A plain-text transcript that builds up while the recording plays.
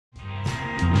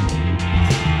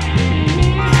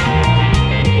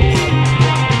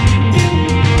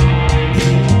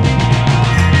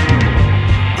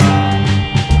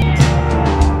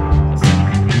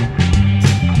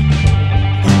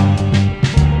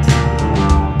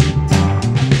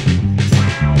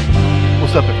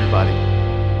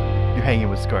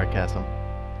Scarcasm.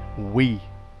 We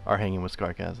are hanging with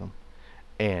Scarcasm.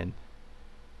 And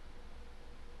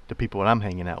the people that I'm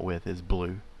hanging out with is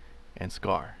Blue and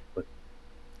Scar.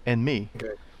 And me.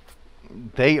 Okay.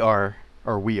 They are,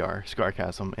 or we are,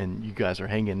 Scarcasm, and you guys are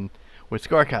hanging with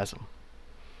Scarcasm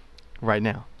right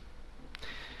now.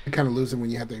 You're kind of losing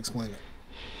when you have to explain it.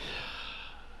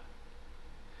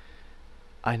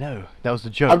 I know. That was the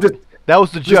joke. That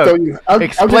was the joke.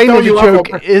 Explaining the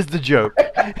joke is the joke.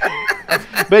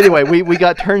 But anyway, we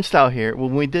got Turnstile here.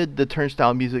 When we did the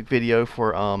Turnstile music video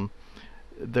for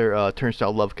their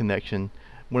Turnstile Love Connection,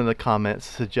 one of the comments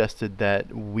suggested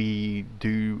that we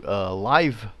do a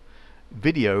live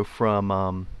video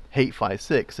from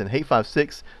Hate56. And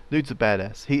Hate56, dude's a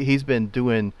badass. He's been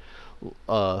doing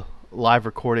live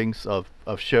recordings of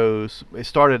shows. It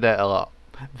started at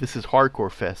This Is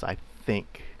Hardcore Fest, I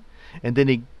think, and then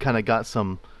he kind of got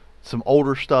some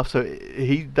older stuff. So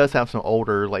he does have some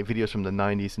older like videos from the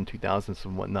 90s and 2000s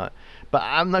and whatnot. But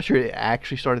I'm not sure it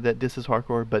actually started at This Is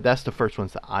Hardcore. But that's the first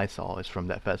ones that I saw is from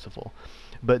that festival.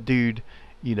 But dude,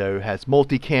 you know, has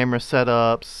multi-camera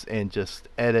setups and just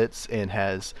edits and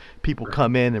has people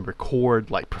come in and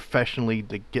record like professionally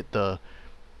to get the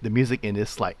music in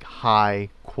this like high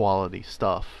quality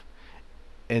stuff.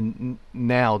 And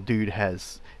now dude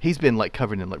he's been like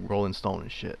covered in like Rolling Stone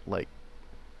and shit. Like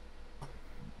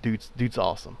dude's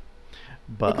awesome.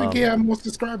 But I think he had more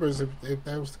subscribers if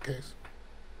that was the case.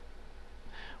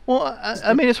 Well,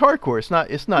 I mean, it's hardcore. It's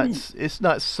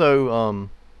not so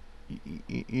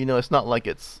you know, it's not like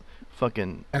it's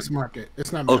fucking mass market.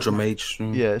 It's not ultra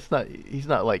mainstream. Yeah, he's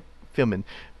not like filming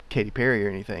Katy Perry or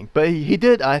anything. But he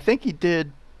did, I think he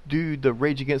did do the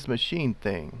Rage Against the Machine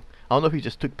thing. I don't know if he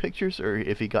just took pictures or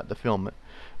if he got to film it,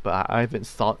 but I haven't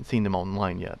seen them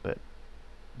online yet. But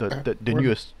the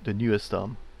newest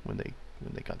when they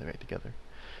got their act together.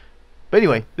 But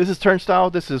anyway, this is Turnstile.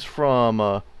 This is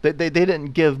from they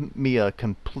didn't give me a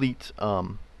complete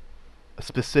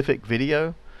specific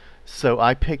video, so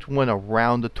I picked one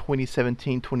around the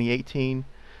 2017 2018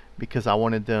 because I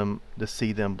wanted them to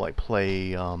see them like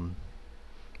play a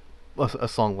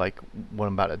song like what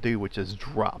I'm about to do, which is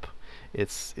Drop.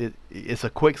 It's a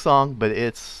quick song, but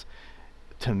it's,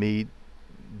 to me,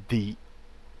 the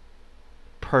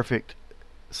perfect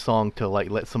song to like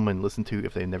let someone listen to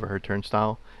if they've never heard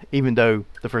Turnstile. Even though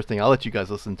the first thing I'll let you guys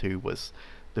listen to was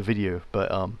the video,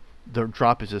 but the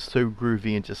Drop is just so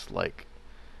groovy and just like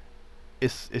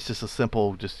it's just a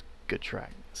simple, just good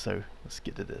track. So let's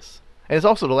get to this. And it's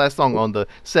also the last song on the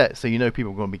set, so you know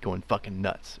people are going to be going fucking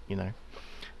nuts, you know.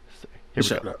 So here we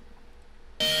go.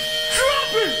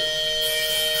 Drop it!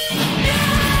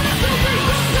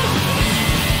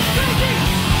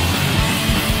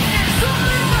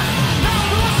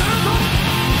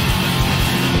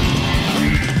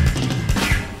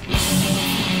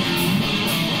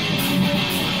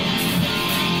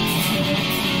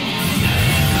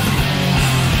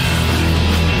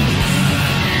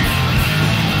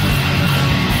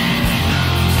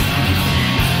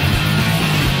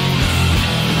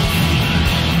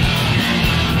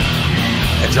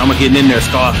 Drama getting in there,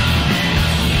 Scar.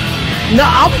 No,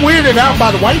 I'm weirded out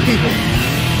by the white people.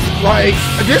 Like,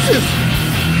 this is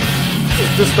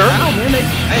disturbing. Wow, man, they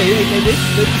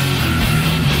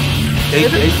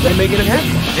making it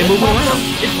happen. They moving around.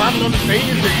 They climbing on the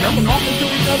stages. They're jumping off into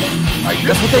each other. Like,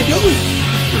 that's what they do.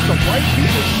 This is some white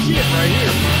people shit right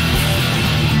here.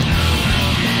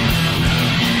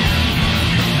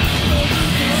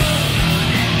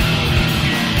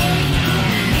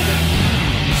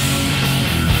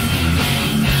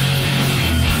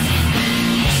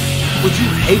 Would you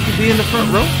hate to be in the front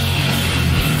row?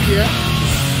 Yeah.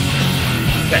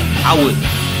 I would.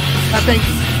 I think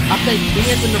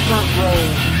being in the front row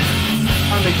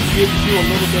kind of gives you a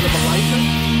little bit of a license.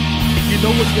 You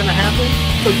know what's gonna happen,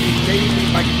 so you maybe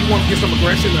like if you want to get some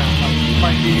aggression out, like you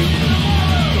might be able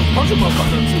to punch a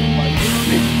motherfucker too. Like,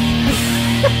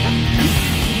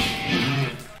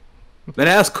 man,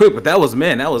 that was quick, but that was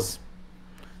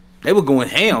they were going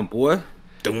ham, boy.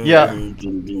 Yeah,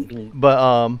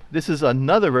 but this is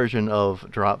another version of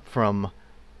Drop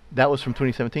that was from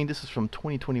 2017. This is from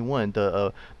 2021.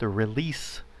 The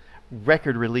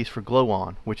record release for Glow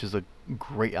On, which is a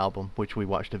great album, which we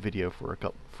watched a video for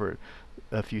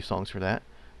a few songs for that.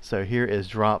 So here is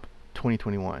Drop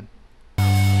 2021.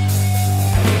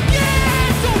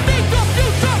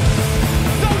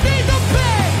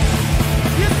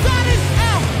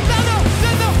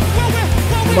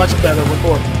 much better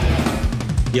recording.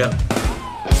 Yep.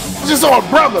 Just saw a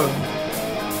brother.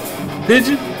 Did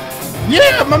you?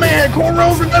 Yeah, my man had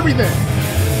cornrows and everything.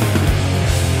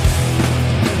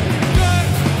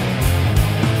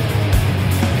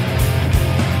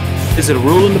 Is it a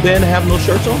rule in the band to have no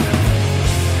shirts on?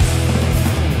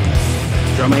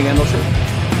 Drum ain't got no shirt.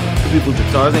 Two people with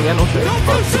guitars ain't got no shirt.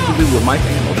 Two people with mic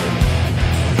ain't got no shirt.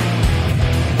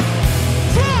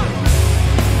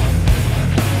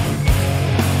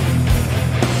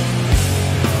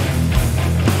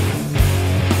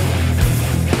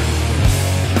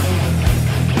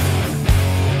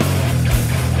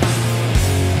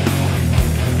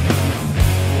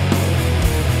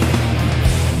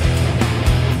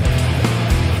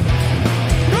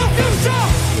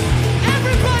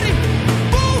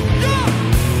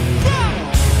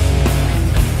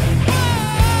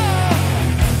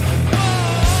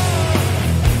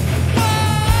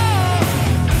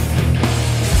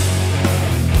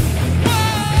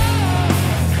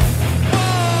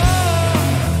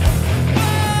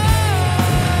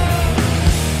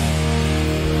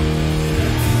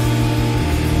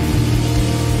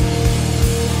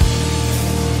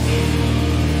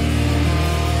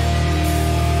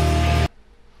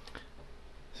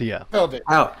 So yeah. Felt it.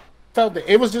 Out. Felt it.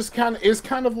 It was just kind of. It's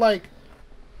kind of like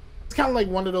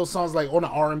one of those songs like on an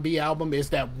R&B album. It's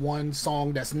that one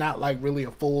song that's not like really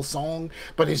a full song,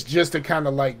 but it's just a kind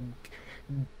of like.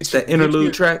 It's that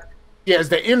interlude track. Yeah, it's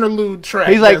the interlude track.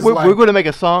 He's like, we're going to make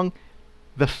a song.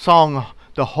 The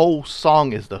whole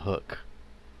song is the hook.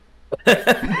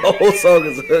 The whole song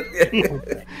is a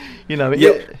hook. You know,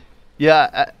 Yep.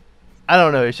 yeah. I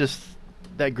don't know. It's just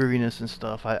that grooviness and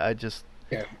stuff. I just.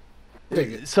 Yeah.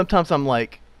 Dig it. Sometimes I'm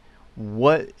like,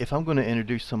 what if I'm going to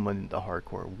introduce someone to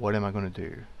hardcore? What am I going to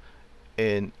do?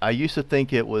 And I used to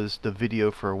think it was the video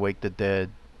for "Awake the Dead"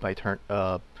 by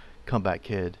Comeback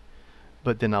Kid,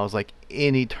 but then I was like,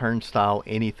 any Turnstile,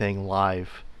 anything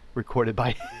live recorded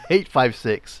by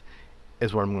 856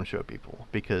 is what I'm going to show people,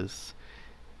 because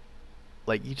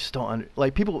like you just don't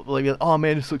like people like, oh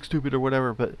man, this looks stupid or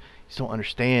whatever, but you just don't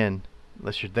understand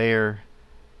unless you're there.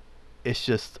 It's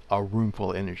just a room full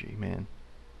of energy, man.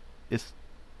 It's,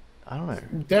 I don't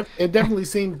know. It definitely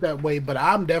seems that way, but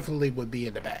I'm definitely would be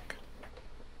in the back.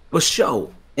 For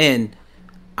sure. And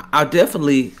I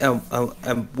definitely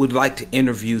would like to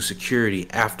interview security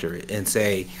after it and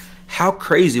say, how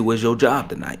crazy was your job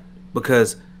tonight?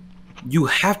 Because you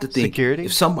have to think, security?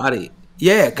 If somebody,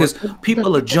 yeah, because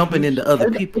people are jumping into other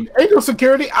people. Ain't no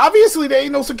security. Obviously, there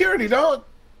ain't no security, dog.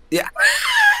 Yeah.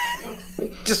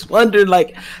 Just wondering,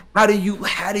 like, how do you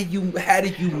Dude,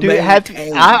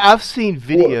 maintain? I've seen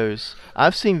videos.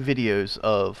 I've seen videos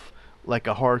of like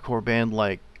a hardcore band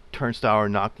like Turnstile or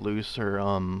Knocked Loose or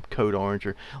Code Orange,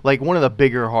 or like one of the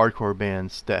bigger hardcore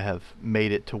bands that have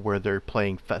made it to where they're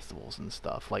playing festivals and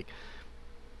stuff. Like,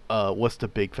 what's the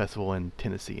big festival in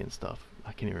Tennessee and stuff?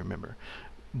 I can't even remember.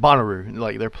 Bonnaroo.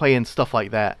 Like they're playing stuff like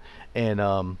that,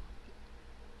 and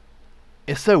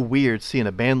it's so weird seeing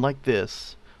a band like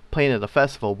this playing at a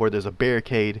festival where there's a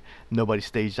barricade, nobody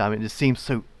stage diving. It just seems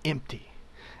so empty.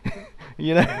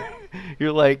 You know,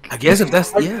 you're like, I guess if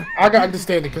that's I gotta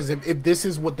understand it, because if this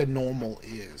is what the normal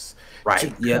is, right,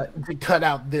 to cut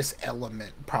out this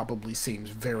element probably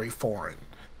seems very foreign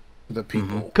to the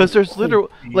people. because there's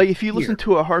literal, like if you listen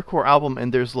to a hardcore album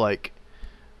and there's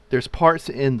parts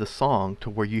in the song to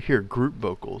where you hear group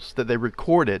vocals that they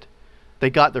recorded. They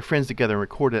got their friends together and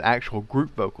recorded actual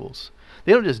group vocals.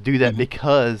 They don't just do that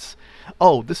because,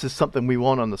 oh, this is something we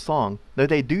want on the song. No,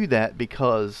 they do that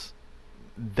because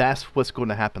that's what's going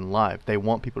to happen live. They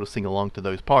want people to sing along to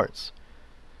those parts.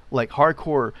 Like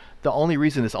hardcore, the only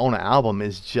reason it's on an album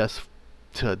is just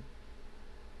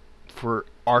for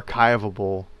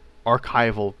archival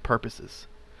purposes.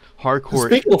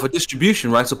 Hardcore, well, for distribution,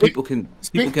 right? So people can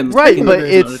right, but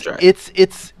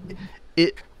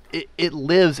it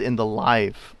lives in the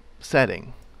live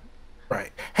setting.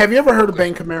 Right. Have you ever heard of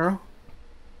Bang Camaro?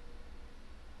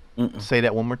 Say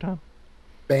that one more time.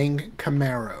 Bang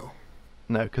Camaro.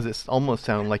 No, because it's almost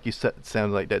sounded like you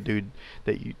sounded like that dude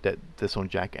that's on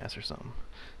Jackass or something.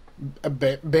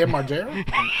 Bam Margera?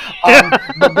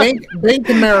 But Bang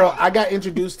Camaro, I got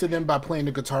introduced to them by playing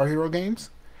the Guitar Hero games,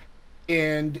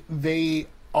 and they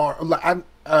are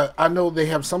I know they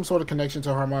have some sort of connection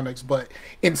to harmonics, but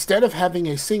instead of having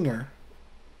a singer,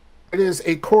 it is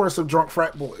a chorus of drunk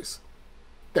frat boys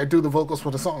that do the vocals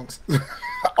for the songs.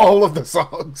 All of the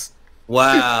songs.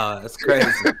 Wow, that's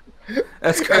crazy.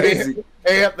 That's crazy.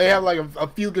 They have like a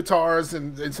few guitars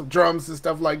and some drums and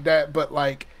stuff like that, but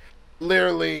like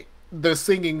literally the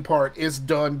singing part is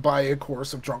done by a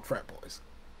chorus of drunk frat boys.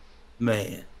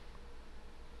 Man,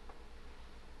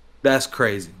 that's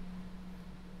crazy.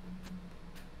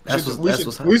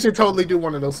 We should totally do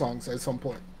one of those songs at some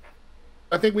point.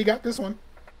 I think we got this one.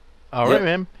 All right,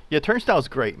 man. Yeah, Turnstile's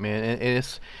great, man,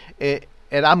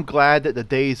 and I'm glad that the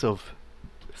days of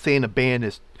saying a band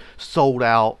is sold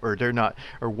out or they're not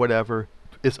or whatever,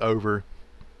 it's over.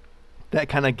 That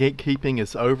kind of gatekeeping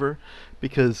is over,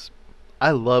 because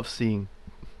I love seeing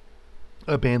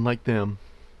a band like them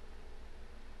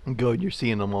go and you're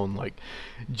seeing them on like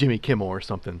Jimmy Kimmel or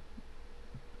something,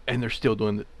 and they're still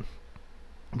doing it.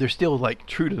 They're still like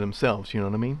true to themselves, you know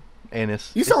what I mean? And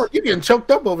You getting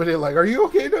choked up over there. Like, are you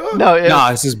okay, dog? no,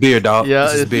 it's his beer, dog. Yeah,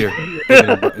 it's his beer.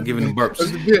 Giving him burps.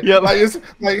 It's the beer. Yep. Like,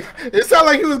 it sounded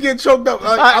like he was getting choked up.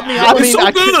 Like, It's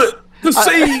so good to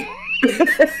see.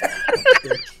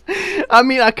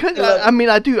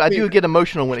 I do get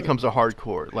emotional when it comes to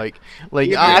hardcore. Like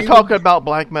I talk about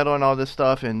black metal and all this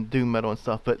stuff and doom metal and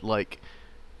stuff, but like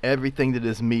everything that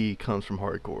is me comes from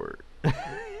hardcore.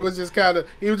 He was just kind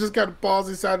of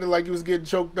pausing, sounded like he was getting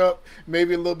choked up,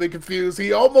 maybe a little bit confused.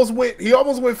 He almost went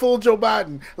full Joe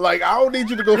Biden. Like, I don't need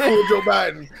you to go full Joe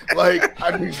Biden. Like,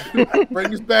 I need you to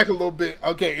bring this back a little bit.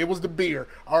 Okay, it was the beer.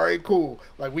 All right, cool.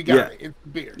 Like, we got it. It's the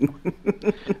beer.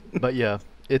 But yeah,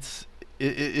 it's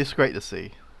great to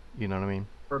see. You know what I mean?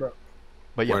 Word up.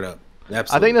 But yeah, Word up.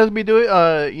 Absolutely. I think that's what we do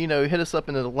it. Hit us up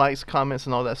in the likes, comments,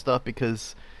 and all that stuff,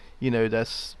 because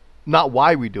that's not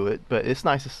why we do it, but it's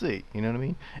nice to see. You know what I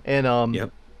mean? And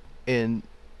Yep. and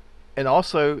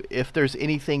also, if there's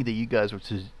anything that you guys would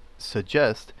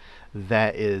suggest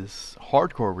that is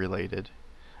hardcore related,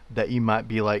 that you might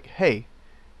be like, hey,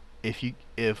 if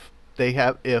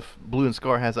Blue and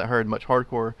Scar hasn't heard much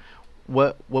hardcore,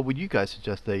 what would you guys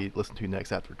suggest they listen to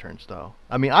next after Turnstile?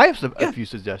 I mean, I have a few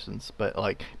suggestions, but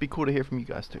like, it'd be cool to hear from you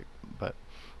guys too. But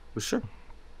For sure.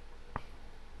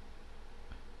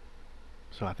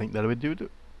 so I think that'll do it.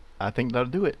 I think that'll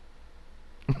do it.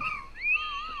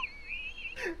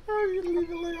 Oh, you leave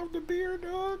it lay off the beer,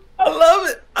 dog. I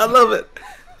love it.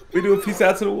 We do a peace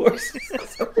out to the wars.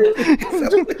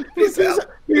 Peace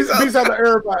out to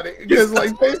everybody. Because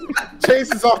like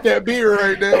Chase is off that beer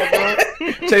right now,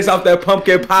 dog. Chase off that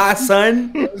pumpkin pie,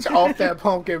 son. Off that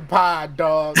pumpkin pie,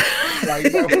 dog.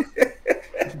 Like,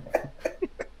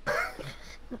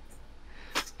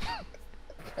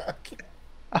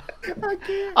 I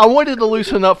can't. I wanted to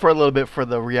loosen up for a little bit for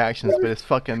the reactions, but it's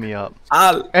fucking me up.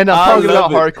 And I'm I talking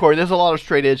about love it. hardcore. There's a lot of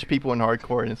straight edge people in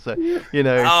hardcore, and so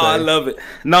I love it.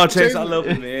 No, Chase, I love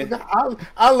it, man.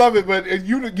 I love it, but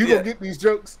you don't get these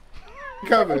jokes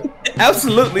coming.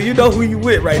 Absolutely. You know who you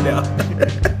with right now.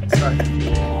 Right.